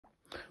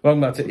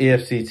Welcome back to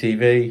EFC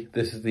TV.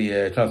 This is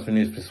the transfer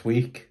news this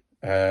week.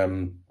 Yeah,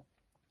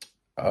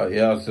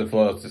 as I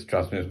thought, it's just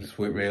transfer news this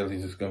week.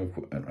 Really, just going.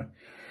 Anyway,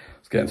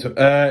 let's get into it.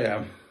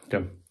 Yeah,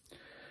 okay.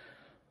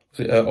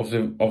 So,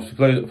 obviously,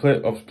 players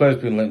that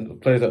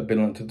have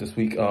been linked to this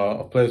week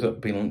are players that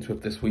have been linked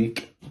with this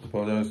week.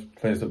 Players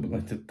that have been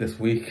linked this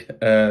week.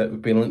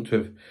 We've been linked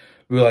with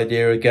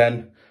boulaye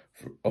again.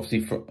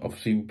 Obviously,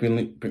 we've been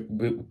linked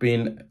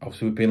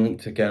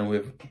again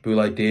with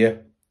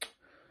boulaye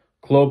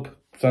club.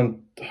 I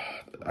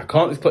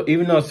can't.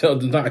 Even though I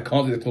said that, I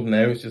can't see the club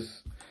name. It's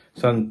just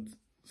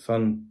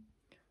Santana,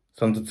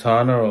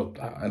 or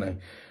I don't know.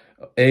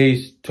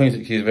 Age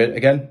 26 years of age.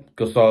 Again,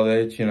 good solid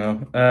age, you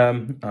know.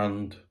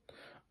 And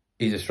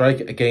he's a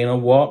striker. Again, you know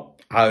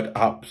what? I would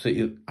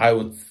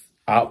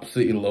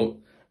absolutely love,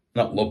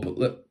 not love,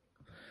 but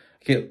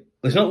okay,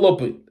 it's not love,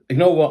 but you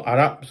know what? I'd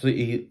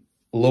absolutely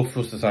love for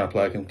us to sign a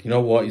player. You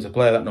know what? He's a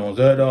player that no one's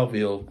heard of.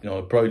 He'll, you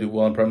know, probably do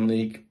well in Premier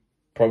League.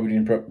 Probably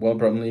doing well in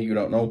Premier League, you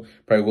don't know.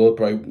 Probably will.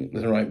 Probably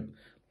listen.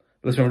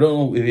 We don't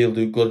know if he'll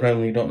do good in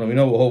Premier League. Don't know. We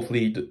know.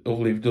 Hopefully, if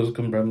he does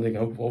come Premier League,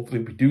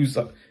 hopefully we do.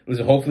 Listen.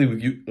 Hopefully we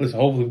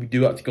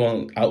do actually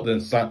go out there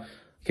and sign.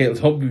 Okay, let's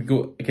hope we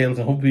go. Okay, let's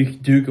hope we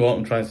do go out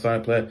and try and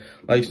sign a player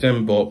like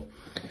him. But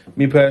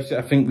me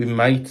personally, I think we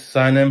might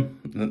sign him.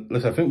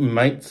 Listen, I think we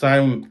might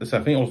sign him.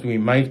 Listen, I think also we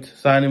might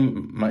sign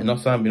him. Might not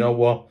sign him. You know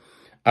what?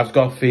 I've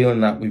got a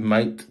feeling that we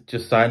might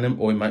just sign him,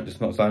 or we might just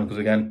not sign him, because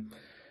again,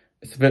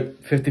 it's a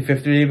bit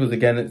 50-50, but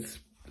again, it's,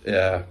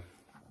 yeah.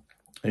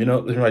 You know,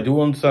 listen, I do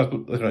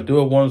understand, listen, I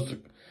do want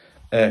to,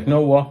 you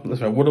know what,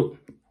 listen, I would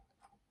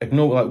I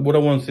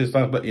want to see a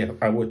sign, but yeah,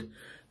 I would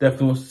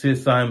definitely want to see a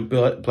sign,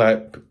 player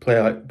like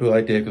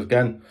boulaye, because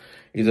again,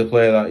 he's a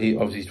player that,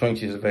 obviously he's 20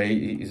 years of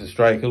age, he's a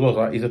striker as well,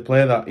 so he's a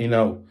player that, you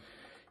know,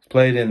 he's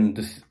played in,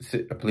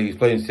 I believe he's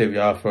played in Serie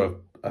A for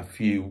a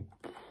few,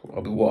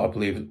 what I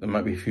believe it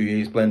might be a few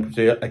years playing.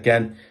 So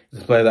again,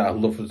 it's a player that I'd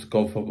love to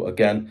go for. But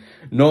again,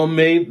 knowing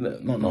me,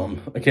 not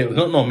knowing, okay,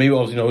 not knowing me, but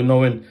obviously, you know,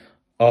 knowing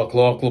our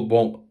club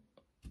won't,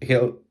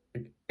 so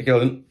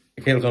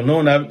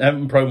knowing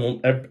Everton probably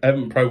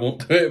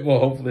won't do it, but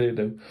hopefully they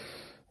do.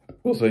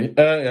 We'll see.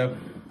 Yeah,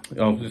 you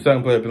know, the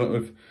second player I've been linked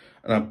with,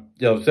 and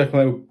yeah, the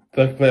second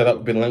player that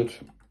we've been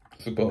linked.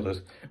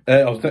 Supporters.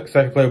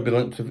 Second player we've been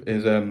linked with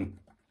is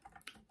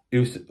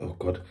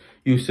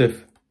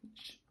yossef.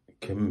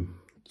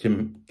 I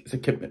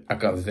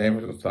can't say his name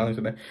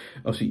today.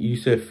 Obviously,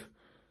 yossef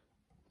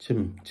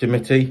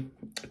chermiti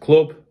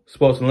club,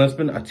 Sporting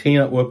Lisbon, a team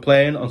that we're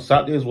playing on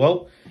Saturday as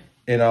well.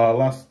 In our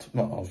last,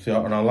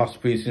 on our last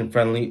pre-season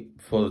friendly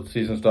for the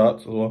season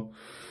starts as well.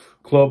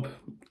 Club,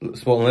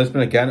 Sporting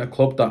Lisbon, again, a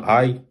club that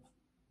I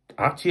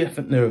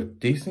think they're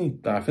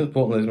decent. I think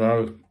Sporting Lisbon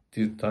are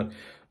decent.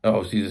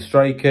 Obviously, he's a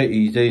striker.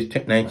 He's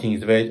 19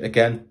 years of age.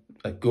 Again,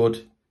 a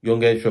good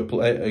young age for a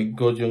player, a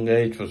good young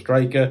age for a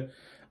striker.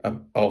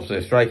 Obviously,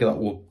 a striker that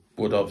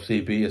would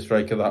obviously be a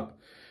striker that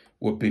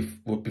would be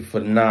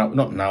for the now,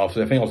 not now.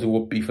 So I think also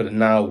would be for the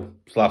now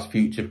 /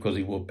 future, because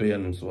he would be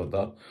and stuff like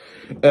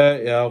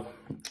that. Yeah,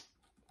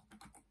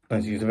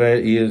 and he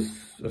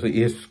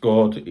has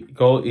scored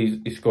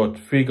he scored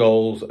 3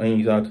 goals,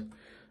 and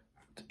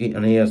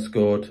he has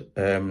scored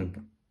how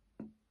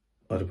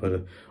to put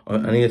it,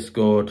 and he has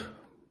scored,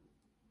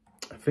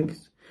 I think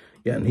it's,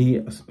 yeah, and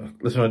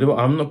listen,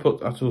 I'm not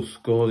put actual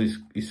scores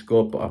he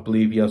scored, but I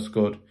believe he has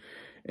scored.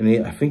 And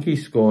I think he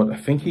scored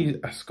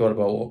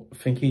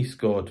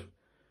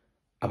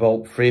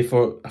about 3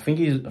 for, I think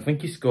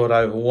he scored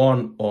either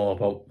 1 or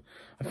about,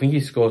 I think he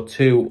scored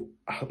 2.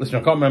 Listen,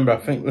 I can't remember. I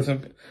think,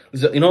 listen,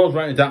 you know, I was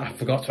writing it down. I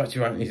forgot to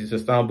actually write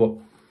these down, but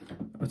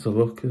let's have a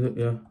look. Is it?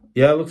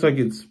 Yeah, it looks like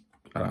it's,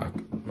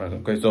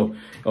 okay, so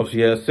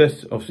obviously, yeah,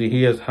 assists. Obviously,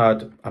 he has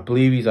had, I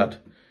believe he's had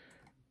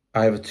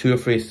either 2 or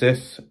 3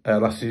 assists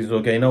last season.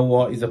 Okay, you know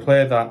what? He's a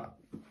player that,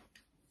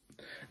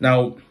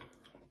 now,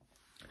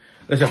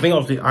 listen, I think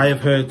obviously I have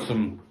heard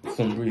some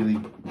really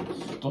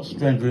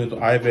strange rumors.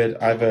 I've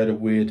heard a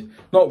weird,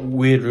 not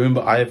weird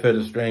rumor, but I have heard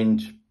a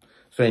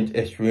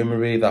strange-ish rumor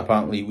really, that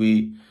apparently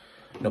we've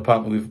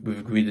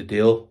agreed a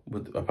deal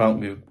with,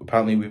 apparently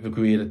we've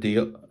agreed a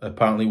deal.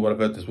 Apparently what I've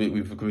heard this week,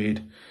 we've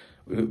agreed.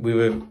 I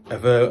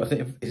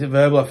think is it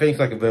verbal? I think it's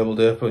like a verbal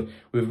deal. But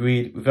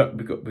we've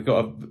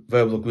got a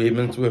verbal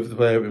agreement with the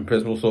player in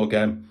principle. So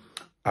again,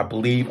 I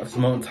believe at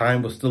some moment in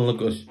time we're still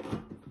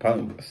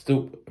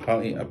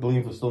apparently, I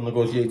believe we're still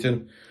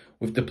negotiating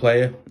with the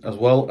player as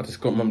well at this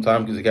current moment in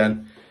time, because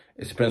again,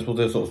 it's a principal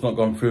deal, so it's not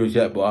gone through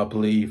yet. But I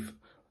believe,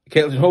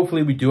 okay, listen,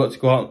 hopefully we do actually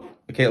go out.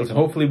 Okay, listen,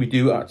 hopefully we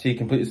do actually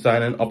complete the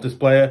signing of this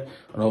player,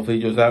 and hopefully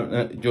he joins out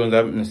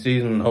in the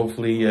season, and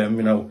hopefully, you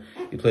know,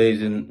 he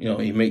plays in, you know,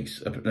 he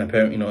makes an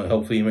appearance, you know,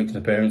 hopefully he makes an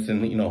appearance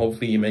in, you know,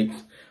 hopefully he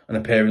makes an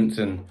appearance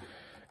in,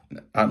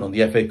 I don't know,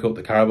 the FA Cup,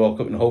 the Carabao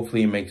Cup, and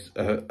hopefully he makes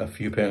a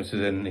few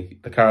appearances in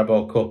the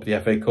Carabao Cup, the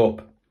FA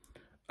Cup.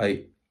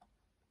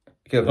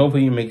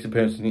 Hopefully he makes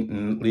appearances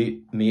in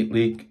the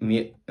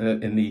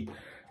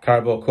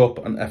Carabao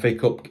Cup and FA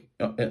Cup.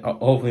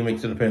 Hopefully he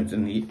makes an appearance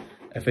in the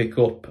FA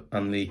Cup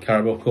and the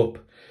Carabao Cup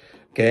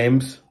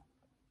games.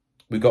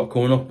 we got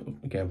coming up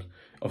games.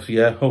 Obviously,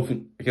 yeah,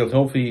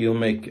 hopefully he'll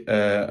make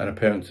an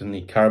appearance in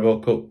the Carabao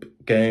Cup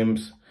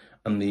games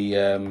and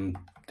the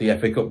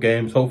FA Cup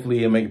games. Hopefully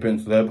he'll make an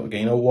appearance there. But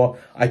again, you know what?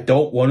 I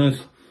don't want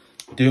us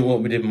doing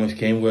what we did when we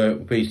came, where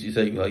we basically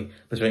say like,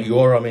 listen,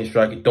 you're our main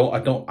striker.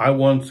 I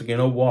want to, you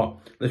know what?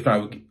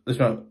 Listen,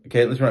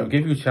 we'll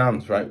give you a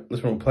chance, right?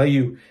 Listen, we'll play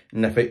you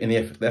in the FA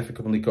Cup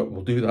and League Cup.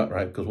 We'll do that,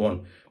 right? Because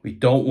one, we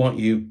don't want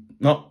you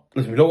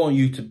we don't want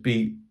you to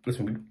be, we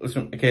don't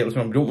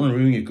want to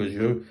ruin you because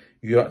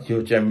you're actually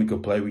a genuinely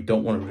good player. We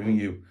don't want to ruin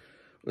you.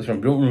 We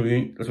don't want to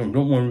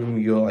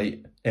ruin your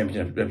like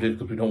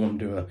because we don't want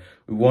to do that.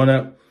 We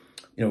wanna,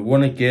 we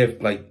wanna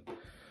give like,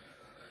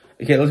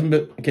 listen,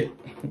 me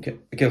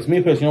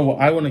personally, you know what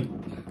I want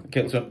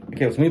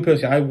to, me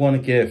personally, I want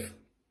to give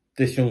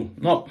this young,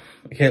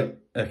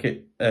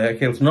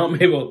 it's not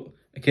me, but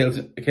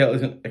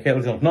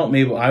it's not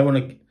me, but I want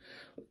to,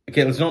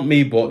 it's not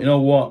me, but you know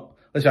what?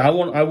 Listen, I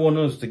want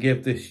us to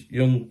give this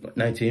young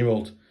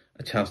 19-year-old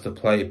a chance to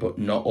play, but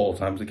not all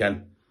times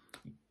again.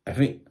 I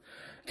think,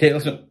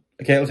 listen,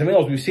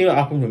 we've seen what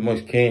happened with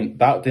Moise Kean.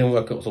 That didn't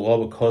work out so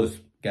well because,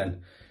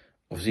 again,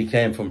 obviously he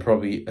came from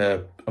probably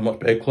a much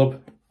bigger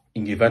club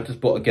in Juventus,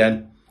 but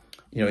again,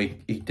 he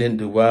didn't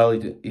do well. He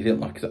didn't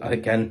like it.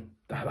 Again,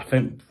 I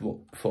think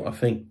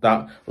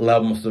that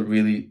level must have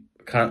got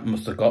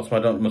to him. I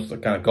don't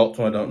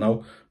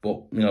know,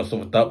 but stuff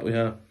like that. But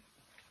yeah,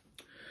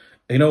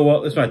 you know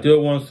what? Listen, I do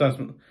want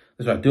to.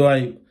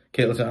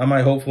 Listen, am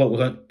I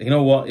hopeful?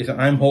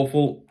 I'm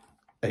hopeful.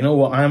 You know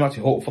what? I'm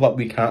actually hopeful that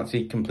we can't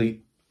see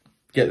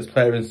get this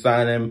player and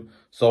sign him,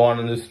 so on,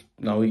 and this.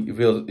 He's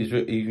revealed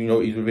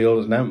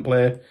as an Everton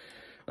player.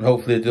 And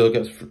hopefully the deal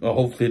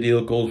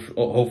goes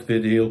over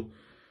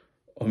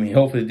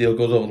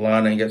the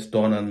line and gets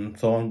done and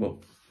so on. But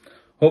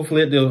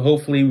hopefully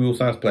we will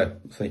sign this player.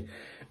 Let's see.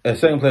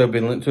 Second player we've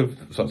been linked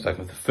with,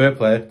 the third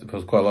player,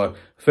 because quite a lot.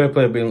 Third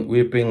player we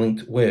have been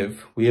linked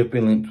with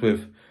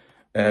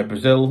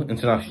Brazil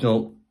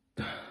international.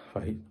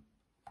 Right.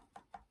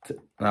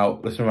 Now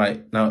listen,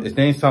 right now his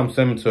name's Sam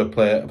Simmons, a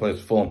player plays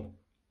for Fulham.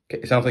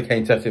 It sounds like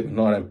Kane Tete, but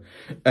not him.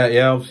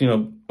 Yeah, obviously,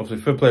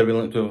 third player we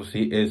linked with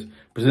obviously is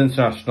Brazil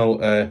international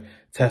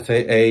Tete,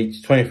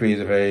 age 23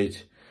 years of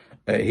age.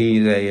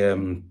 He's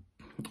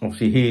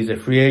a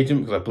free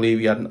agent because I believe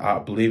he had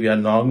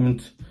an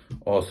argument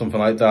or something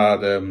like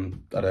that.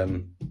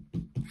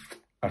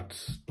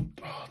 It's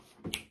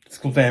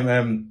called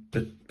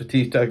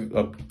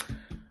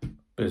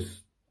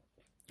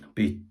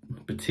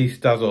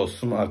Besiktas or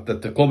something like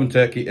that. The club in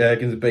Turkey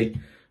begins to be.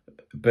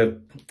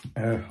 But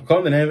I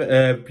can't remember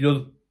the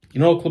name.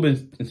 The club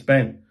in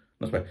Spain,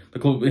 not Spain. The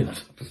club in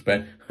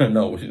Spain.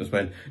 No, was it in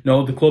Spain?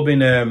 No, the club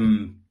in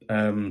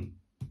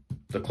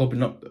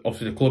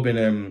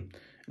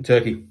in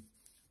Turkey,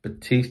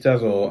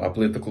 Besiktas, or I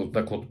believe that's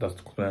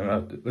the club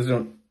name.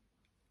 Listen,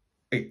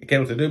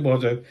 again, what I do,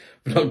 boys,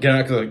 but not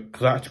getting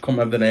because I actually can't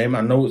remember the name. I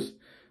know it's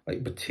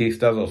like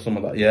Besiktas or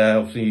something like that. Yeah,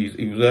 obviously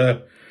he was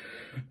there.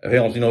 I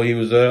think obviously he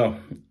was there.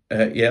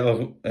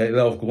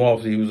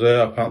 Obviously he was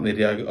there. Apparently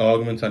the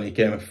argument, and he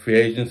became a free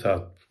agent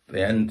at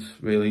the end.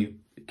 Really,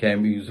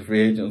 he was a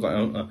free agent. I was like, I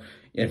don't know.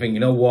 I think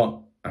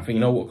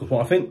because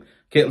what I think,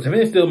 I think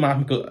it still might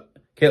because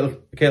I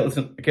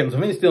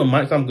think it still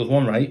might stand because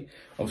one, right?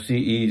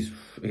 Obviously he's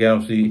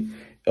obviously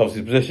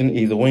position.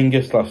 He's a winger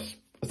 /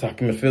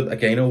 attacking midfield.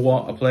 Again, you know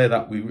what? A player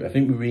that I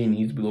think we really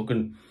need to be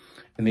looking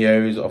in the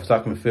areas of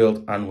attacking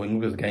midfield and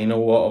wingers. Again, you know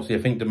what? Obviously,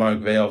 I think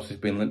Demarai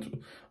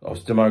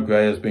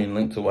has been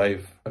linked away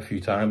a few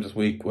times this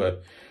week, where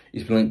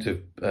he's been linked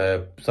to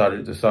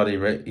Saudi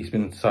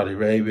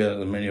Arabia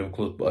and many other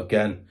clubs. But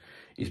again,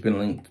 he's been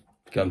linked.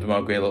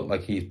 Demarai look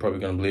like he's probably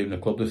going to leave in the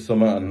club this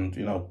summer, and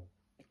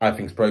I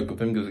think it's probably good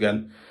for him because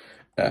again,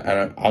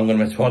 and I'm going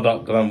to miss that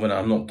because I'm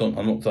not done.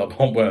 I'm not to that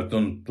point where I've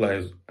done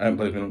players and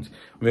players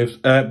moves.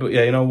 But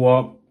yeah, you know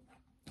what?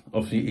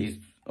 Obviously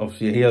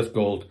he has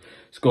scored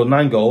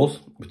 9 goals,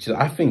 which is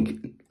I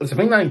think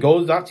 9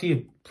 goals is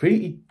actually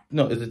pretty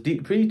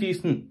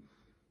decent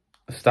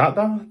start.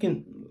 That I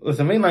think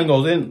 9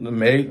 goals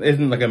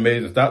isn't like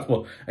amazing stats,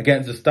 but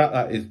again, it's a stat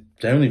that is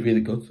generally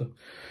really good. So,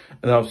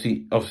 and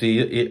obviously,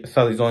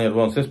 sadly he's only had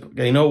 1 assist. But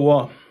you know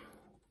what?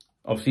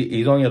 Obviously,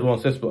 he's only had 1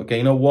 assist, but okay,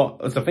 you know what?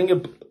 I think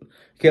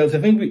we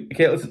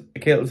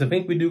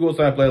do go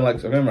sign a player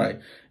like him, right?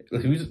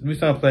 We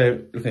sign a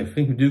player. I think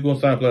we do go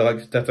sign a player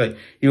like Tete.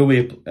 He'll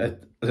be. I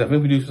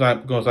think we do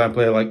go sign a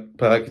player like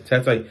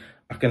Tete.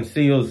 I can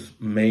see us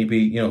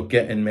maybe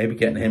getting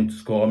him to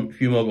score a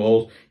few more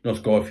goals.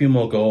 Score a few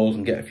more goals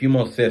and get a few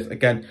more assists.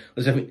 Again,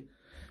 listen.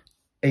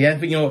 And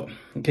then you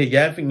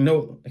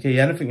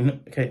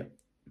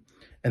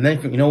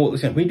know what?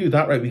 Listen, if we do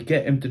that right, we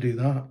get him to do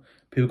that.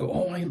 People go,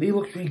 oh, he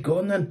looks really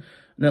good. And then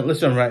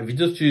listen, right? If you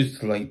just choose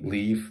to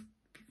leave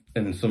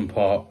in some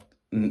part,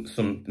 in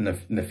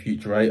the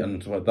future, right,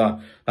 and stuff like that,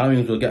 that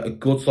means we'll get a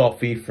good sort of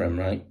fee for him,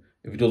 right?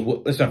 If he does,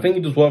 listen, I think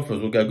he does well for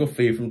us. We'll get a good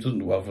fee from him. Doesn't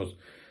do well for us,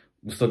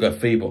 we'll still get a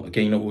fee. But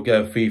again, we'll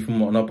get a fee from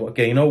whatnot. But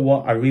again, you know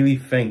what? I really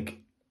think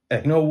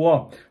you know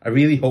what? I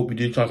really hope we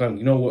do try something.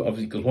 You know what?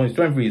 Obviously, because one, he's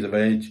 23 years of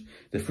age,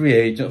 the free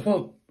agent.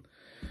 Well,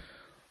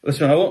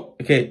 listen,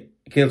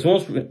 let's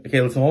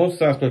almost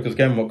start because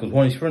again, because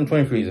one, he's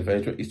 23 years of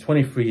age. Right? He's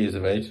 23 years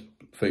of age.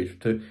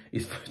 32.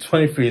 He's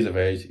 23 years of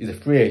age. He's a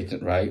free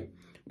agent, right?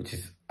 Which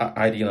is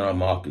ideal in our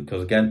market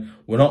because again,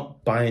 we're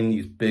not buying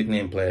these big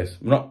name players.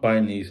 We're not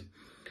buying these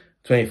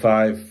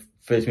 25,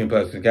 30 million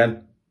players.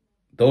 Again,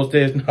 those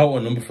days now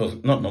are number for us.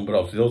 Not number,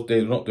 obviously. Those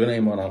days we're not doing it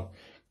anymore now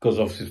because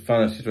obviously the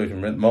financial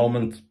situation at the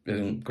moment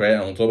isn't great. I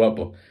don't talk about,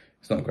 but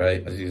it's not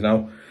great as he's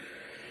now.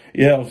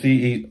 Yeah,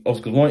 obviously,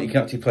 because one, he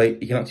can actually play.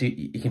 He can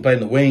play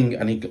in the wing,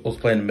 and he can also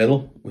play in the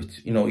middle,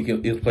 which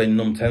he'll play in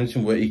number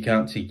 10 where he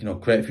can actually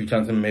create a few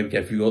chances and maybe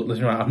get a few goals.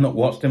 Listen, I've not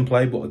watched him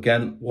play, but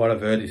again, what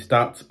I've heard, his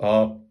stats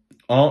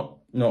aren't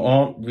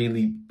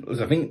really.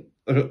 I think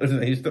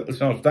his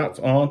stats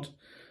aren't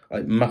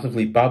like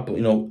massively bad, but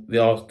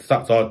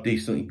stats are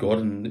decently good,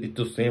 and it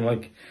does seem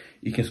like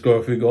he can score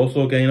a few goals.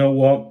 So again, you know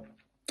what?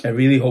 I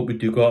really hope we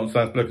do go out and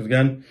sign because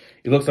again,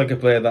 he looks like a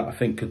player that I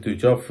think could do a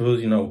job for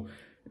us.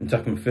 In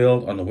attacking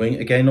field on the wing.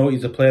 Again,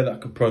 he's a player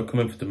that could probably come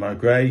in for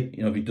Demarai.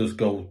 If he does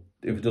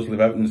leave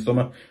out in the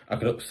summer, I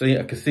could see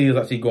us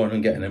actually going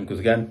and getting him because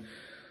again,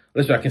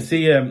 listen, I can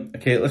see I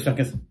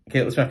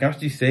can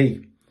actually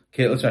see.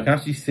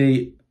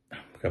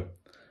 Okay.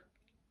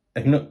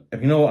 I can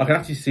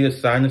actually see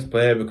us sign this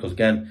player because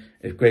again,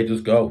 if Gray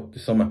does go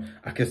this summer,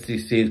 I can see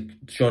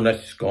Sean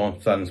Dyche just going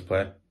sign this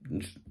player.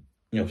 Just,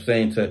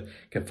 saying to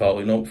get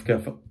foul, going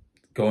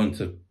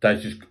to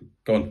Dyche just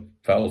going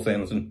foul,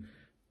 saying listen.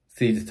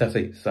 See the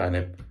tete, sign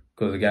him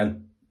because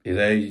again, his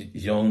age,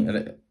 he's young,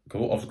 and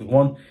obviously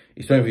one,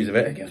 he's 23 years of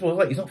age. I guess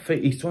what, he's not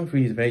fit. He's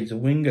 23 years of age. He's a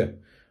winger.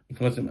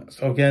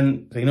 So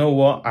again, you know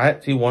what? I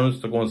actually want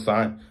us to go and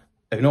sign.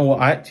 I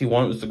actually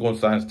want us to go and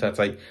sign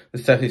tete.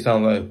 This tete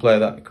sounds like a player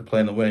that could play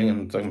in the wing,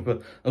 and I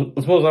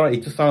suppose alright, he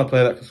just sounds like a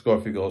player that could score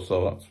a few goals.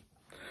 So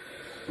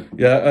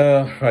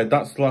that's right.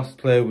 That's the last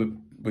player we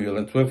were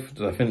linked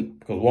with. I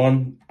think because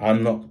one,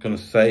 I'm not gonna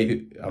say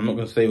who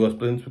else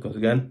linked because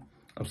again.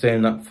 I'm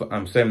saying that for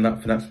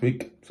next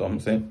week. So I'm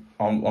not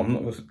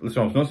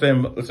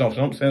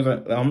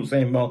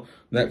saying about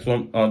next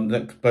one or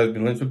next player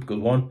being linked with because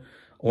one,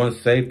 I want to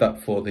save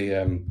that for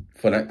the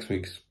for next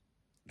week's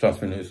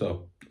transfer news.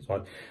 So that's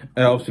why.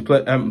 Obviously,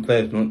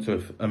 players been linked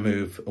with a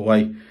move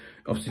away.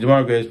 Obviously,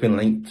 Demarai has been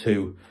linked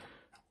to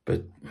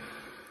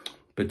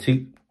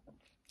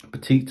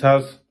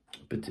besiktas.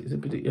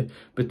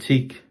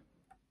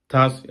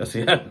 Yes,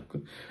 yeah.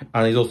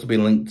 And he's also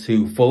been linked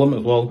to Fulham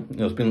as well.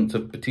 He's been linked to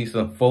besiktas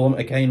and Fulham.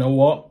 Okay, you know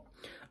what?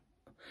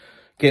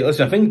 Okay,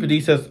 listen, I think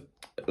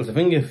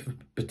if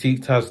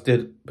besiktas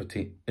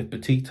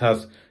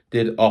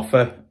did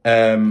offer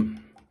the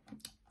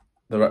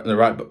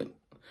right, but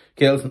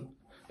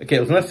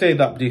let's say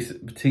that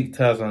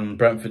besiktas and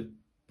Brentford.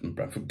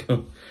 Let's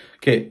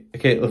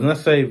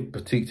say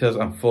besiktas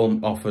and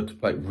Fulham offered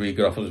like really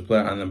good offers to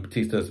player, and then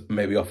besiktas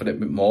maybe offered it a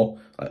bit more,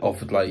 like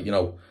offered like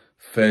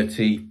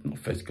 30, not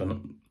 30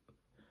 gone.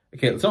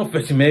 Okay, it's not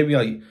 30, maybe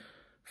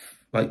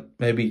like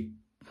maybe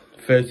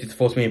 30 to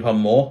 40 million pound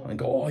more, and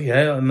go, oh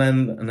yeah, and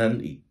then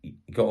you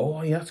go,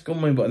 oh yeah, it's good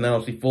money, but then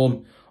obviously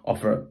Fulham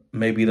offer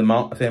maybe the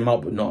same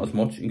amount, but not as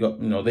much. You got,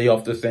 they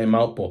offer the same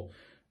amount, but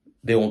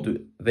it won't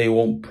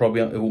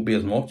be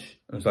as much.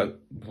 And it's like,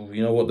 well,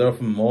 you know what, they're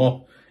offering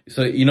more.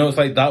 So it's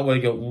like that way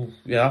you go,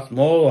 yeah, that's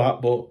more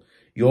that, but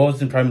yours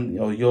in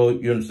Premier, you're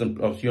in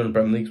the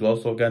Premier League as well.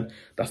 So again,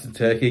 that's in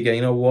Turkey again.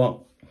 You know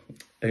what?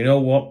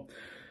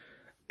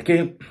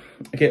 Okay,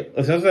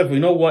 listen, you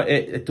know what?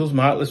 It does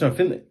matter. Listen, I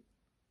think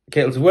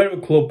listen, where a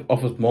club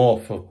offers more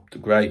for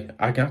Gray,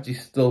 I can actually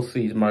still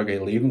see Demarai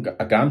leaving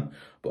again.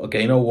 But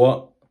again, you know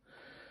what?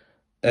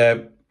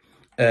 I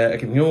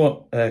can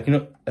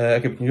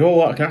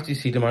actually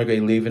see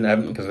Demarai leaving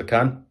Everton because I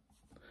can.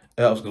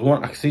 Because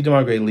one, I can see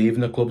Demarai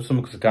leaving the club some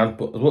because I can.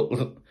 But as well,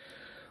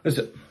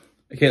 listen,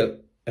 okay.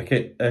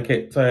 Sorry,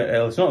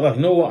 it's not that.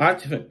 You know what? I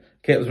actually think.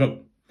 Okay,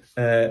 listen,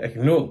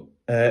 you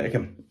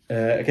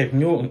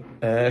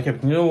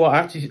know what?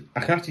 I can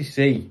actually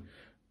see,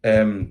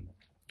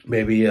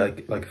 maybe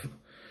like.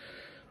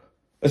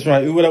 That's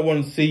right. Who would I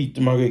want to see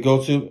Demarai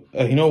go to?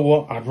 You know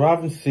what? I'd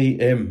rather see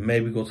him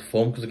maybe go to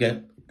Fulham because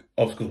again,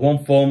 obviously, because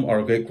one, Fulham are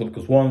a great club.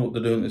 Because one, what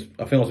they're doing is,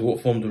 I think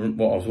what Fulham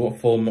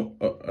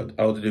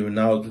how they're doing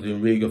now. They're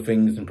doing really good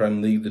things in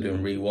Premier League. They're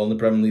doing really well in the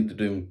Premier League. They're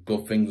doing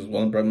good things as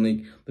well in Premier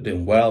League. They're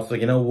doing well. So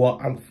you know what?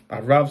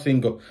 I'd rather see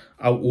him go.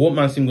 I wouldn't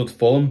mind seeing him go to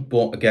Fulham,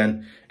 but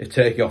again, if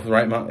Turkey offer the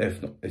right amount,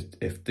 if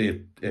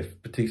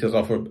besiktas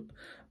offer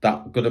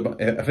that good amount,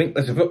 I think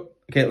let's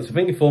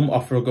think if Fulham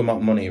offer a good amount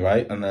of money,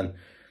 right, and then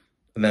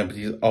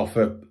besiktas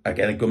offer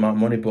again a good amount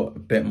of money, but a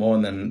bit more,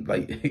 and then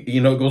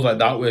it goes like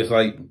that, where it's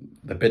like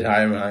the bid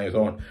higher and higher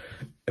so on.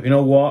 If you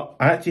know what,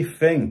 I actually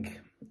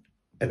think,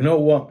 I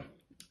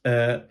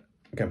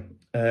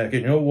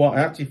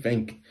actually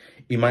think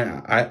he might.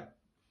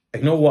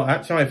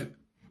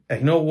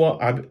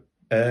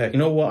 You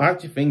know what? I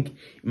actually think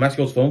he might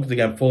go to Fulham because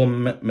again,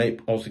 Fulham,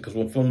 obviously, because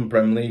we're Fulham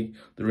Premier League,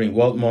 they're doing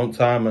well at the moment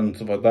time and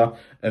stuff like that.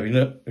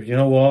 If you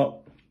know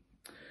what,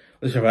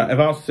 listen, right, if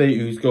I was to say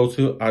who's go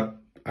to,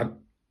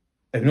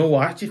 you know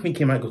what? I actually think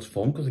he might go to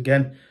Fulham because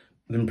again,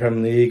 they're in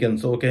Premier League and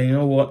so again, you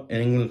know what,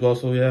 in England as well.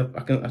 So yeah,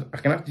 I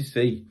can actually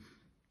see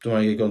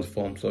Demarai going to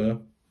Fulham.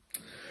 So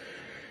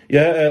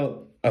yeah,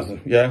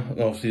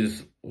 obviously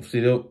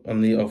the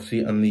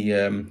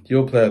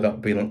other player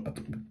that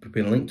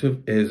been linked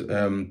with is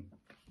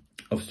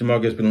obviously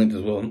Demarai has been linked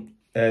as well.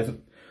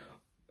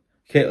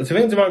 Okay, so I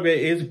think Demarai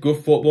is good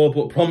football,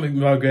 but the problem with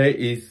Demarai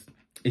is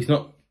he's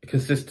not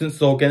consistent.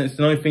 So again, it's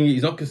the only thing,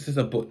 he's not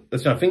consistent. But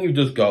listen, I think if he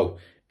does go,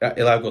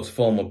 he'll either go to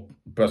Fulham or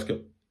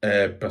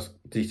besiktas.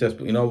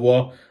 But you know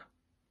what,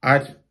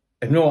 I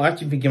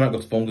actually think he might go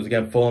to Fulham because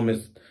again, Fulham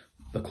is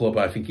the club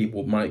I think he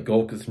might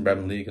go because it's in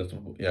Premier League and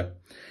stuff. But yeah,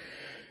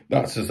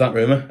 that's just that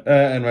rumour.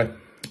 Anyway,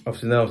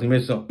 obviously now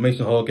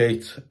Mason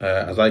Holgate,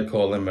 as I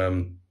call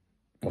him,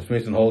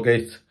 Mason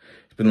Holgate, he's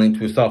been linked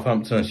with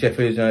Southampton and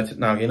Sheffield United.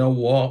 Now, you know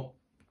what?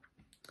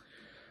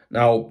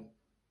 Now,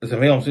 there's a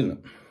thing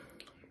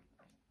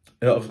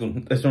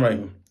listen,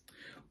 right.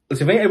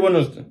 There's a thing everyone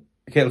knows.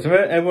 Okay, there's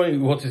everyone who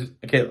watches.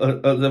 Okay,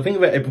 the thing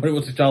about everyone who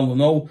watches the channel will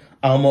know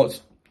how much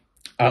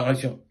I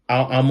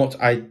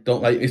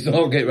don't like Mason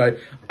Holgate, right?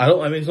 I don't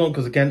like Mason Holgate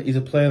because again, he's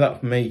a player that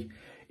for me,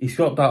 he's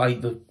got that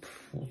like that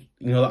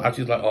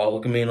actually like, oh,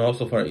 look at me and all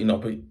stuff, right? You know,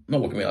 but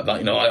not look at me like that,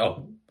 you know, like,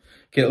 oh,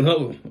 okay,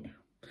 no.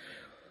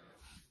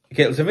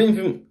 Okay, let's think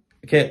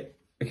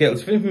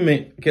for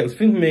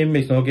me,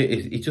 Mason Holgate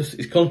is just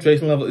his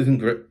concentration level isn't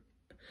great.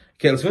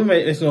 Okay, let's think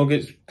Mason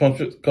Holgate's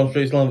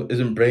concentration level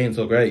isn't brilliant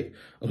so great.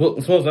 As well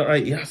as that,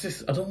 right? He has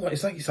this, I don't know,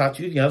 it's like his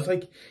attitude. He has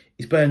like,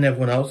 he's better than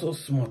everyone else or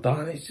something like that.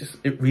 And it's just,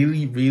 it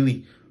really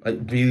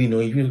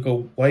annoys me to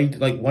go, why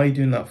are you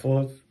doing that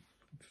for?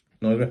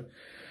 No,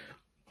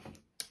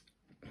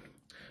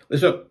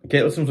 listen,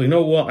 so you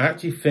know what? I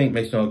actually think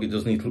Mason Holgate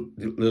does need to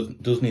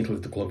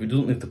leave the club. If he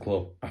doesn't leave the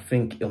club, I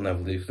think he'll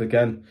never leave. So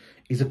again,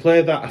 he's a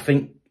player that I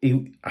think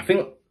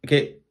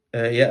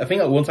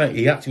at one time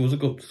he actually was a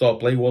good sort of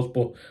player,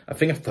 but I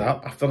think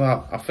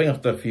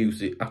after a few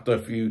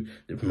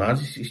different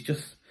matches,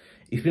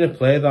 he's been a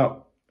player that,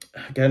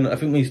 again, I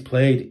think when he's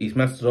played, he's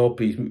messed it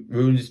up, he's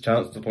ruined his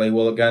chance to play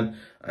well again,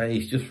 and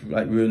he's just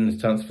like ruining his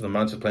chance for the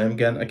man to play him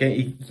again. Again,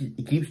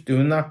 he keeps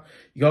doing that.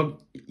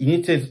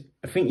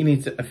 I think you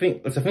need to,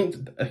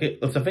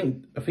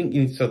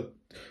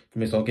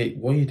 Miss Holgate,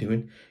 what are you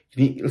doing?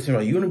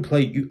 Listen, you want to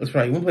play for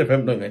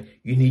Everton, don't you?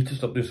 You need to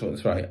stop doing something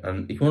that's right.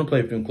 And if you want to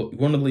play for him, you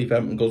want to leave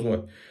Everton and go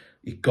somewhere,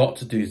 you've got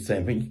to do the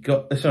same thing.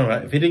 Listen,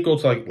 right, if he did go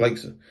to like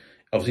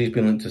obviously he's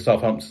been linked to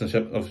Southampton,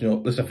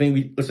 listen, I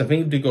think if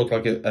he did go to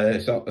like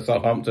a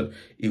Southampton,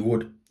 he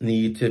would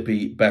need to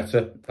be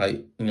better,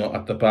 like, you know,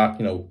 at the back,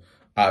 you know,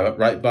 at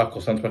right back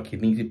or centre back, he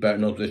needs to be better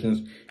in those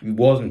positions. If he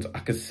wasn't, I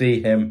could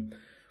see him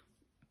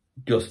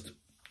just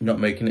not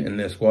making it in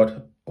their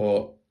squad.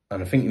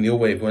 And I think in the other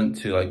way, if he went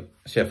to like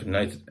Sheffield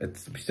United,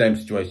 it's the same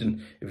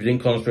situation. If he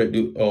didn't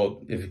concentrate, or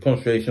if he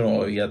concentration,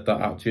 or he had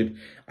that attitude,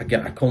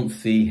 again, I can't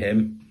see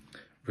him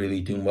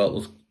really doing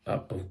well.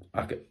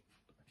 Okay,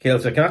 so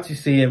I can actually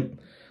see him.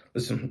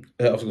 Listen,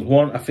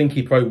 one, I think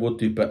he probably would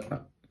do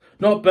better.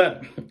 Not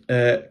better.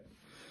 I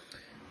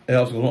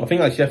think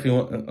like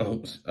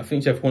Sheffield. I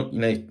think Sheffield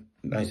United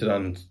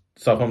and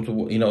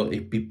Southampton, you know,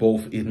 he'd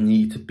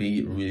need to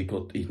be really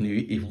good. He'd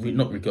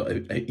not really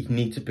good. He'd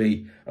need to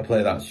be a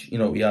player that's, you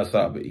know, he has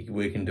that, but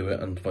we can do it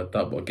and stuff like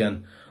that. But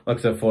again, like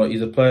I said before,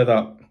 he's a player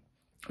that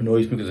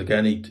annoys me because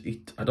again,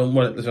 I don't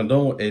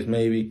know what it is.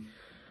 Maybe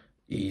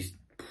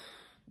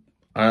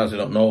I honestly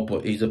don't know,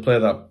 but he's a player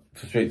that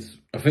frustrates.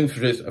 I think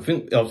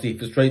obviously he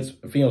frustrates.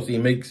 I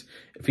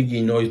think he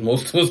annoys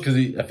most of us because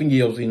I think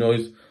he obviously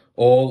annoys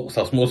most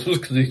of us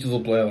because he's just a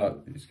player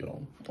that he's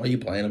going, why are you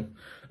playing him?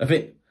 I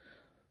think.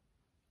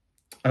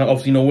 And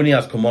obviously, you know, when he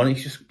has come on,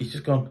 he's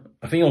just gone.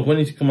 I think when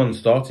he's come on and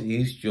started,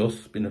 he's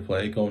just been a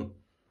player going,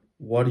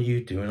 what are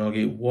you doing,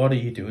 Augie? What are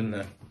you doing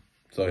there?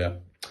 So,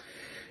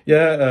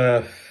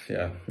 yeah.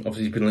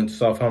 Obviously, he's been linked to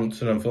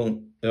Southampton and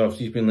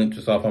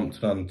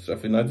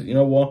Sheffield United. You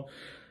know what?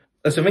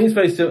 So I think it's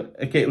very similar.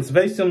 Okay, it's a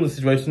very similar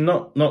situation.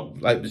 Not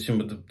like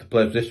the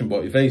player position,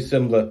 but a very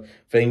similar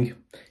thing.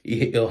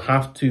 He'll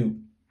have to.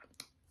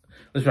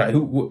 That's right.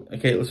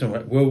 Listen,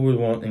 right. Where would we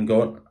want him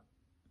going?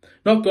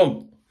 Not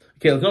going.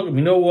 Okay, it's not.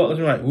 You know what?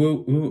 Listen, right.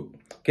 Who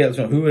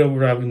would I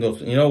rather go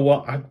to? You know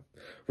what? I'd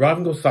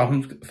rather go to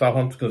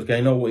Southampton because, again,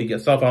 you know what? You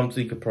get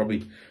Southampton, you could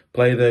probably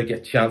play there,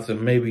 get a chance,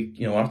 and maybe,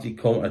 you know, actually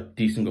become a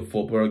decent good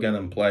footballer again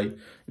and play, you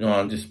know,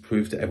 and just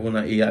prove to everyone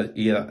that he had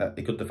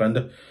a good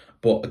defender.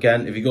 But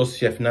again, if he goes to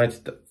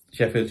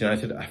Sheffield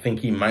United, I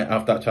think he might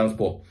have that chance,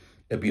 but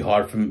it'd be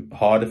harder for him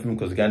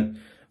because, again,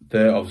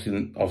 they're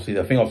obviously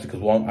because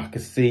one, I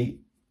could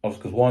see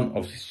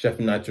obviously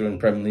Sheffield United are in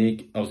Premier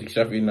League. Obviously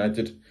Sheffield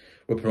United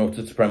were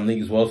promoted to Premier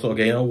League as well. So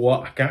again, you know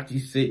what? I can actually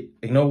see.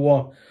 You know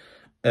what?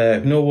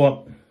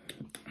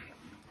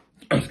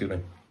 Excuse me.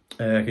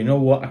 You know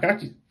what? I can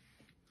actually.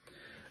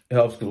 it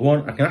helps because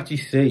one, I can actually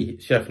see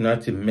Sheffield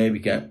United maybe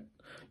get,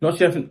 not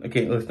Sheffield,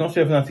 okay, it's not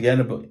Sheffield United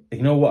again, but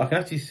you know what, I can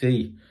actually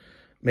see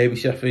maybe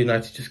Sheffield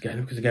United just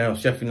getting, because again,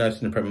 Sheffield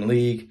United in the Premier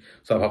League,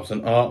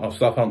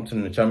 Southampton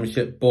in the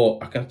Championship, but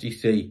I can actually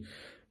see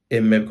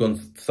him maybe going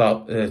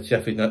to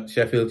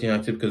Sheffield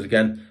United, because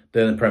again,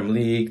 they're in the Premier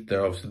League,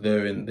 they're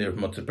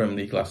much the Premier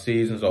League last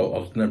season, so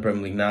obviously in the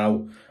Premier League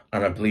now,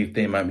 and I believe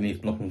they might be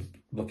looking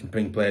to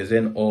bring players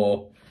in,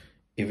 or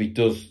if he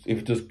does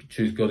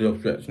choose to go the other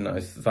direction, that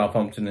is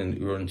Southampton and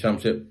who are in the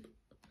Championship.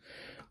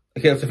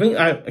 Okay, so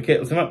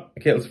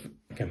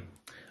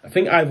I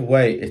think either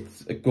way,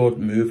 it's a good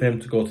move for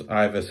him to go to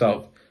either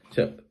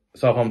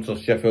Southampton or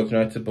Sheffield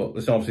United, but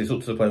listen, obviously it's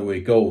up to the player where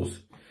he goes,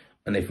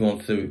 and if he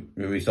wants to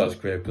restart his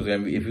career, because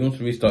again, if he wants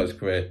to restart his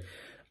career,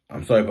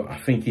 I'm sorry, but I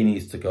think he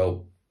needs to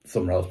go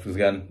somewhere else, because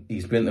again,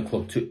 he's been at the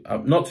club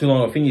not too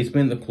long. I think he's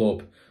been at the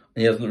club,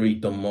 and he hasn't really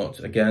done much.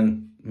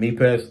 Again, me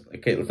personally,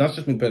 okay, that's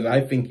just me personally,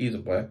 I think he's a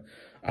player,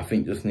 I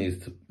think just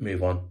needs to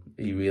move on.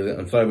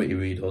 I'm sorry, but he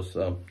really does,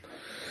 so,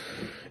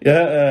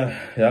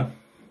 yeah.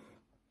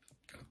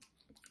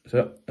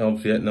 So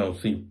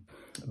obviously,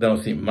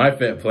 obviously my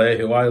favourite player,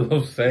 who I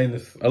love saying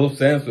this,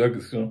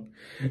 because, you know,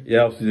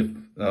 yeah, obviously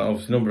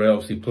number 8,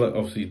 obviously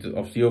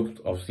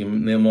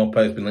Neal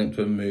Maupay has been linked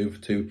to a move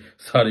to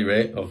Saudi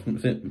Arabia.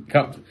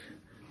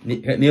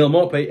 Neal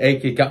Maupay,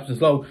 aka Captain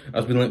Slow,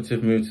 has been linked to a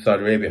move to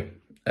Saudi Arabia.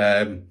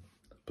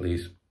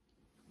 Please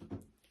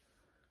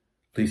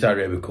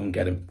Saudi Arabia, come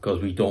get him, because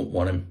we don't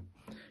want him.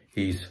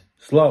 He's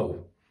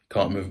slow,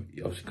 can't move,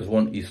 obviously, because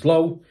one, he's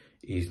slow,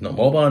 he's not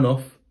mobile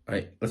enough.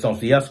 Right, listen,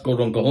 obviously he has scored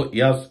one goal. He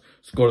has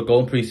scored a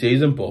goal in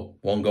pre-season, but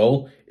one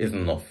goal isn't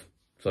enough.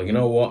 So you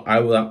know what?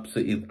 I'd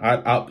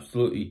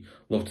absolutely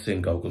love to see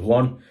him go, because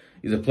one,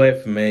 he's a player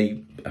for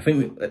me. I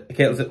think So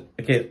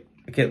I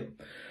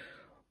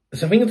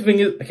think the thing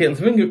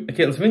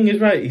is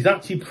right. He's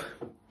actually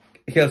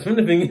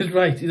the thing is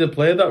right. He's a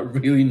player that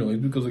really annoys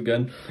me, because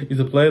again, he's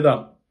a player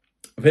that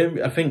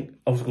I think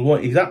obviously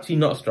what, he's actually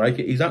not a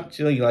striker. He's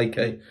actually like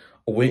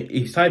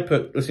he's type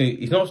of, listen,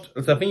 he's not,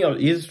 I think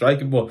he is a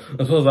striker, but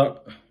as well as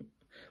that,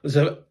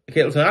 listen, I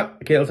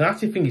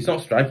actually think he's not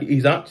a striker.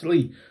 He's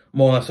actually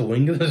more or less a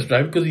winger than a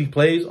striker, because he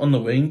plays on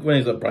the wing when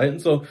he's at Brighton.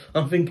 So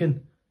I'm thinking,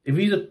 if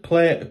he's a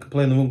player who can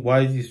play in the wing, why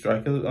is he a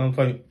striker? I'm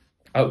like,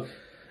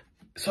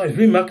 sorry, it's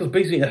really mad, because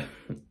basically,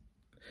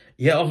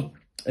 because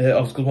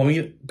I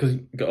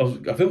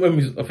think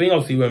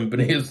obviously when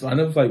Benitez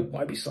signed, I was like,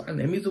 why be signing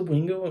him? He's a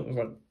winger. I was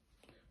like,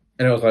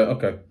 and I was like,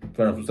 okay,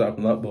 fair enough, start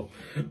from that, but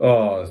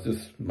oh, it's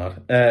just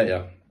mad.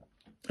 But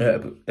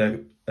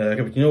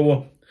you know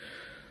what?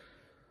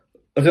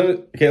 Let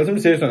me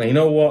say something. You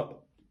know what?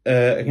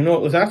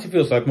 Let's actually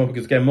feel sorry for him,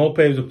 because again,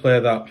 Maupay was a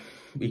player that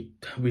we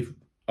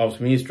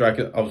obviously we need to strike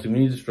at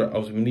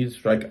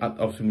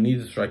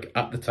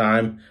the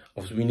time.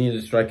 Obviously we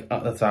needed to strike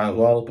at the time as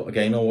well. But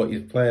again, you know what?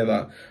 He's a player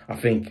that I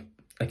think,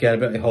 again, a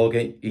bit like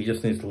Holgate, he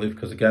just needs to leave,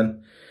 because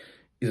again,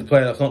 he's a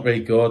player that's not very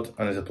good,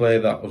 and he's a player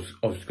that was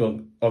obviously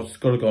going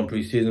to go on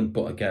pre-season,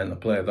 but again, a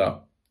player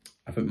that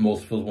I think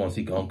most of us want to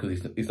see gone,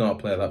 because he's not a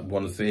player that we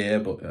want to see here,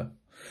 but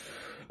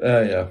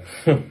yeah.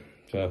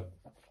 So,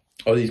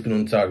 he's been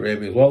on Saudi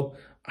Arabia as well.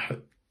 I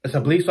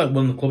believe it's like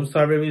one of the clubs in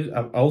Saudi Arabia.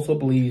 I also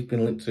believe he's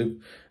been linked to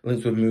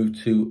a move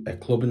to a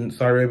club in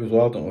Saudi Arabia as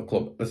well. I don't know what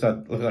club.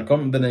 Listen, I can't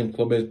remember the name of the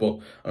club is, but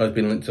I know he's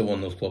been linked to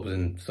one of those clubs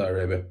in Saudi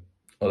Arabia,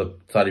 or the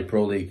Saudi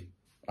Pro League.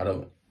 I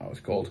don't know how it's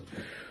called.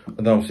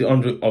 And then obviously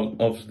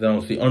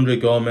Andre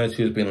Gomes,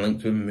 who's been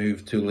linked to a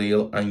move to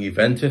Lille and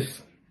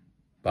Juventus.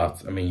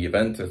 But I mean,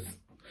 Juventus.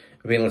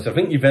 I mean, listen, I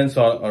think Juventus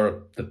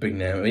are the big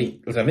name. I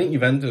mean, listen, I think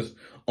Juventus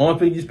aren't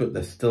big, but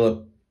they're still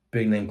a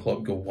big name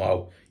club. Go,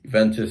 wow,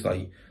 Juventus,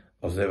 like,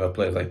 obviously they've had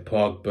players like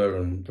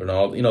Pogba and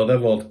Ronaldo. You know,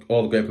 they've all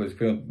the great players.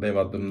 They've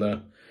had them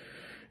there.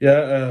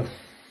 Yeah.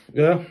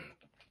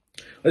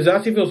 Listen, I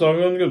actually feel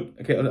sorry. I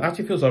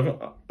actually feel sorry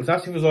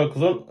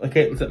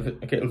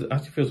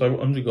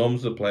for Andre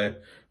Gomes as a player.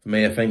 For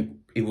me, I think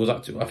he was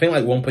actually. I think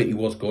like one point he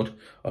was good.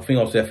 I think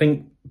I've just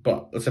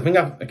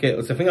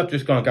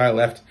got a guy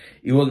left.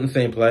 He wasn't the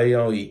same player. You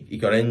know, he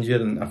got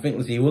injured, and I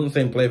think he wasn't the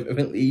same player. I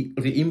think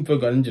even before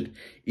he got injured,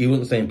 he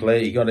wasn't the same player.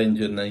 He got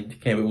injured, and then he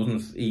came. It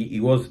wasn't. He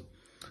was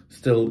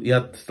still. He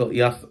had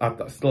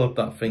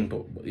that thing,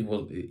 but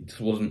it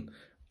just wasn't.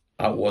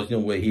 That was, you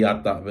know, where he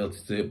had that ability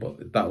to do it,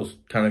 but that was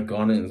kind of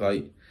gone, and it's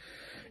like,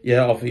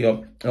 yeah, obviously,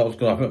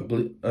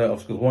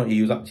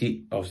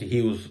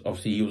 he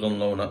was on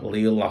loan at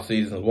Lille last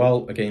season as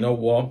well. Okay, you know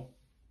what?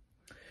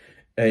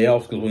 You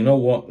know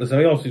what? Listen,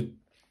 you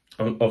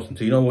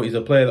know what? He's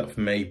a player that for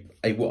me,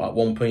 at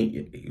one point,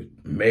 he was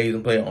an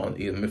amazing player on.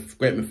 He's a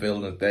great midfielder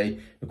in the day,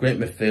 a great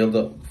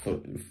midfielder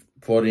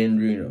for the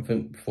injury. I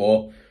think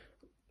before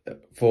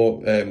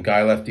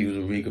Guy left, he was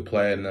a really good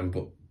player, and then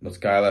but. This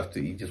guy left.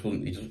 He just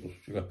wasn't the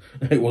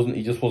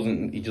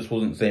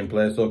same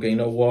player. So okay, you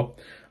know what?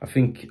 I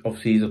think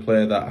obviously he's a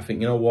player that I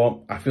think, you know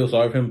what? I feel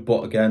sorry for him,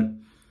 but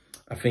again,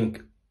 I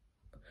think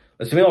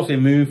let's obviously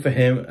move for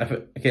him.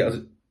 Let's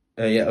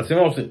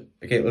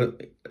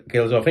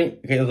okay, so I think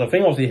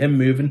obviously him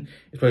moving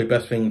is probably the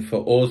best thing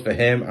for us, for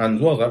him, and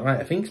as well. Is that right?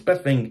 I think it's the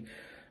best thing.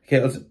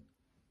 Okay, let's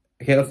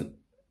well,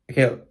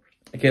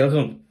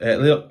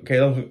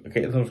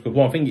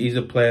 I think he's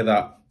a player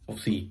that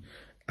obviously,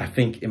 I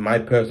think in my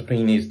personal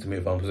opinion, needs to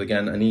move on, because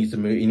again, he needs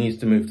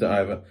to move to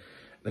either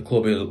the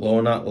club he was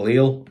loan at,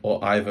 Lille,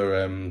 or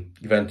either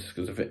Juventus,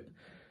 because if it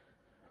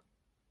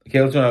I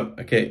think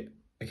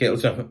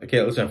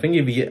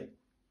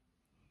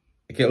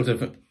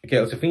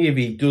if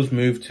he does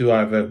move to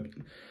either,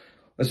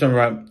 I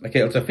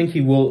think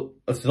he will.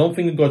 I don't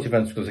think he'll go to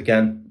Juventus, because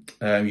again,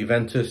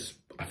 Juventus,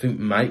 I think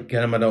might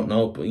get him. I don't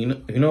know, but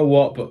you know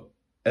what? But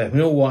I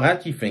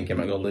actually think he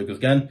might go to Lille, because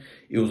again,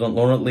 he was on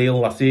loan at Lille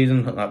last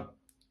season. I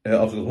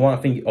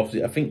think if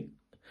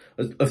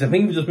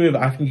he just move,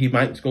 I think he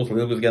might go to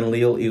Lille, because again,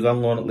 Lille, he was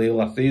on loan at Lille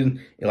last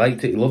season. He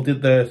liked it, he loved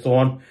it there, so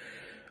on.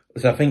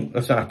 So I think,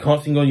 I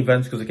can't see him going to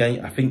Juventus, because again,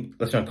 I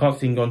can't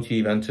see him going to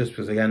Juventus,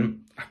 because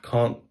again, I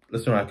can't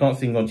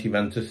see him going to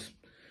Juventus.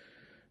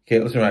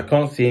 Okay, I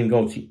can't see him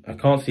going to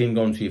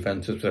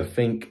Juventus, but I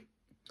think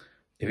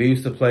if he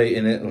used to play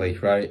in Italy,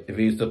 right, if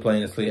he used to play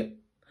in Italy,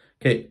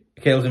 he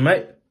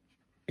might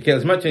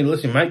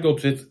go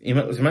to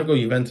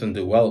Juventus and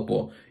do well,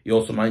 but he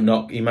also might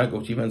not, he might go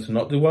to Juventus and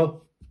not do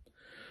well.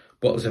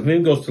 But if he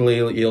goes to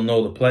Lille, he'll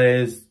know the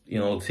players, you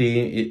know, the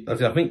team. I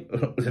think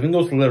if he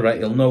goes to Lille, right,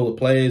 he'll know the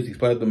players. He's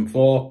played them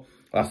before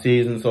last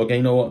season. So again,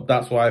 you know what?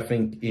 That's why I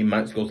think he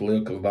might go to Lille,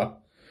 because of that.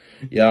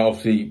 Yeah,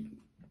 obviously.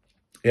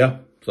 Yeah.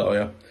 So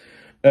yeah.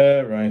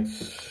 Right.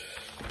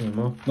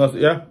 Obviously,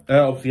 yeah.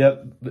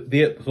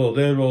 So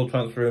they're all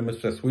transfer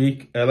rumours this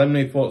week. Let me know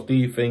your thoughts. Do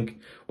you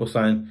think we'll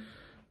sign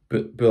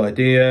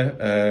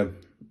boulaye?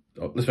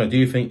 Listen, do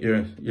you think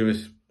your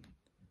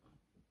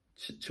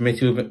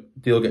chermiti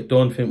deal get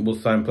done? Do you think we'll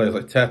sign players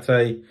like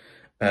Tete?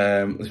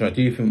 Listen,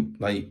 do you think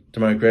like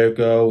Demarai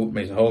go,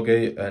 Mason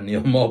Holgate,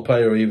 Neal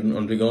Maupay, or even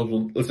Andre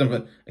Gomes?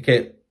 Listen,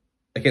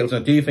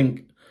 listen, do you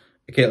think?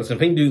 Listen, I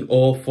think do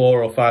all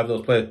 4 or 5 of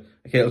those players.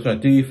 Listen,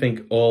 do you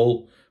think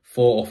all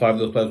 4 or 5 of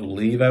those players will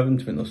leave Everton?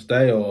 Do you think they'll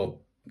stay, or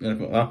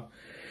anything like that?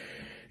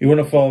 You want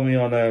to follow me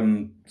on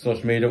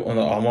social media? I'm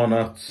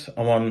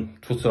on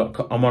Twitter. You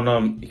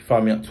can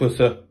find me at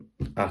Twitter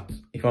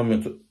you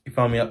can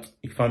find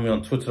me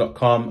on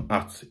twitter.com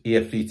at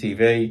EFC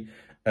TV.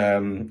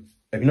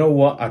 You know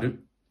what? I'd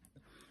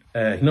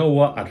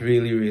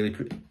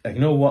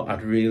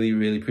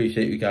really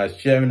appreciate you guys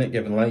sharing it,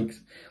 giving likes,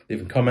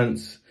 leaving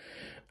comments.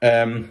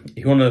 If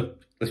you want to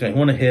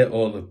hear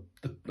all the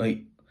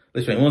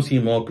listen, I want to see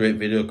more great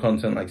video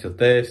content like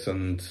this,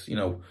 and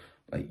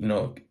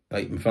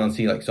like my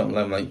fancy, like something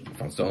like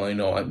fancy,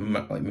 like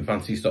my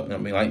fancy stuff,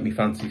 me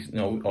fancy,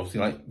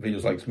 obviously like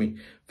videos like me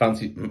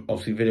fancy,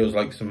 obviously videos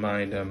like some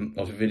mine,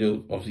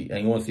 obviously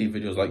and you want to see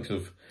videos like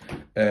of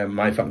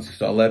my fancy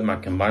start 11, my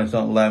combined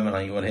start 11,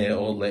 and you want to hear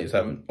all the latest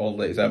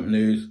Everton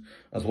news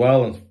as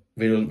well, and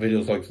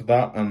videos like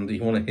that, and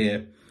you want to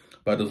hear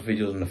about those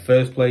videos in the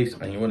first place,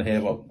 and you want to hear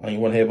about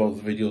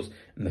those videos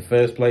in the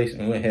first place,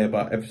 and you want to hear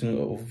about every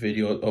single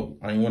video up,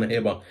 and you want to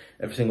hear about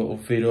every single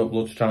video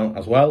upload to channel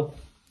as well.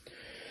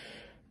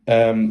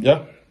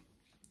 Yeah.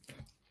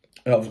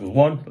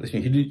 One,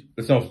 listen,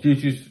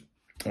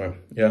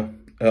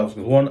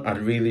 one, I'd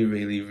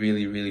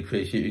really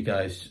appreciate you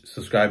guys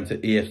subscribing to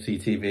EFC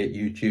TV at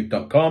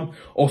youtube.com.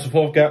 Also,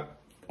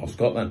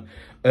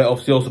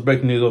 obviously, also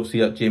breaking news, obviously,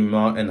 that Jim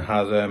Martin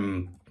has,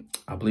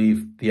 I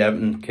believe the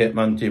Everton kit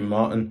man, Jim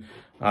Martin,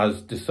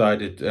 has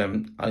decided,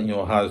 to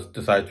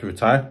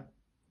retire.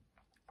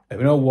 If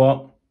you know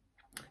what,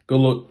 good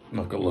luck,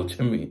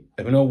 Jimmy.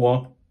 If you know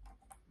what,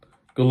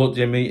 good luck,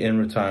 Jimmy, in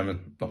retirement.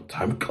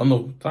 Times.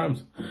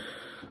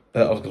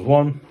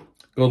 One,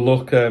 good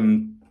luck,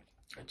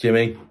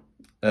 Jimmy.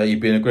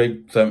 You've been a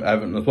great servant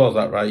Everton as well, is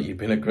that right? You've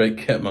been a great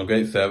kit man,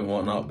 great servant,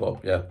 whatnot.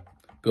 But yeah,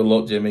 good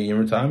luck, Jimmy, in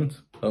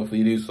retirement. Hopefully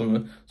you do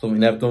something you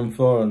never done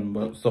before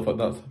and stuff like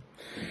that.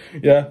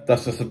 Yeah,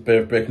 that's just a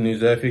bit of breaking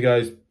news there for you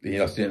guys. You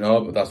guys didn't know,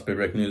 but that's a bit of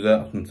breaking news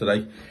there from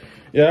today.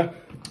 Yeah.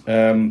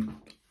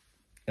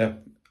 Yeah.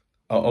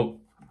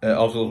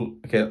 Also,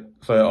 okay,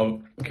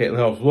 sorry, okay,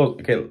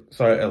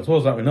 sorry, as well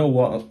as that, we know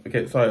what,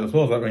 okay, sorry, as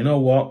well as that, we know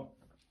what,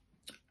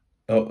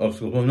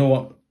 obviously, we know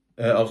what,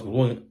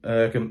 obviously,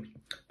 okay,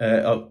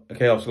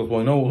 obviously,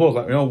 we know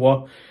what, we know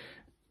what,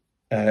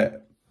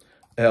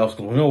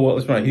 obviously, we know what,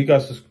 listen, right, you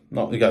guys just,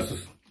 not you guys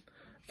just,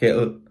 okay,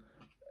 you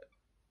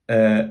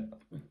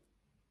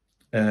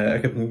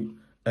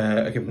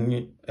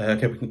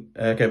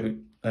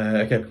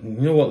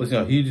know what,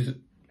 listen, you just,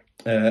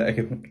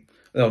 okay,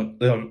 you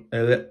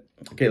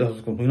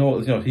know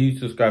what, if you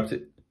subscribe to,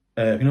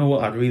 you know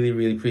what, I'd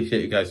really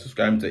appreciate you guys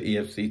subscribing to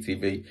EFC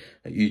TV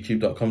at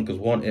youtube.com, because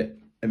one, it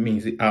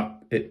means it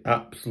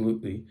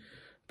absolutely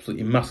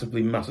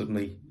massively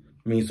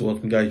means to us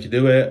guys, you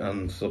do it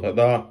and stuff like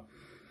that,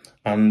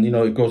 and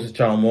it grows the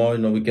channel more,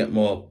 we get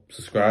more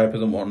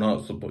subscribers and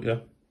whatnot. So, but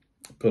yeah,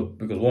 good,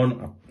 because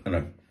one, I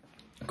know,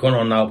 going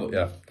on now, but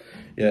yeah,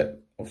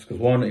 because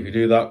one, if you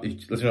do that,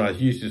 listen,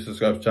 guys, you should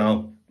subscribe to the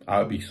channel.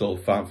 I'd be so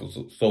thankful,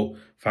 so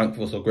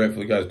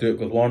grateful you guys do it,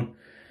 because one,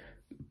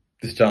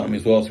 this channel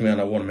means well to me, and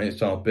I want to make this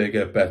channel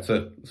bigger,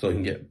 better, so I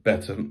can get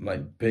better,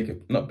 like bigger,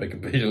 not bigger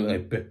visuals,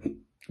 like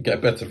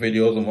get better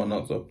videos and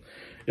whatnot. So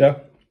yeah,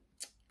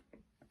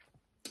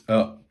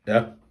 yeah.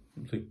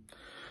 So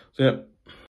yeah.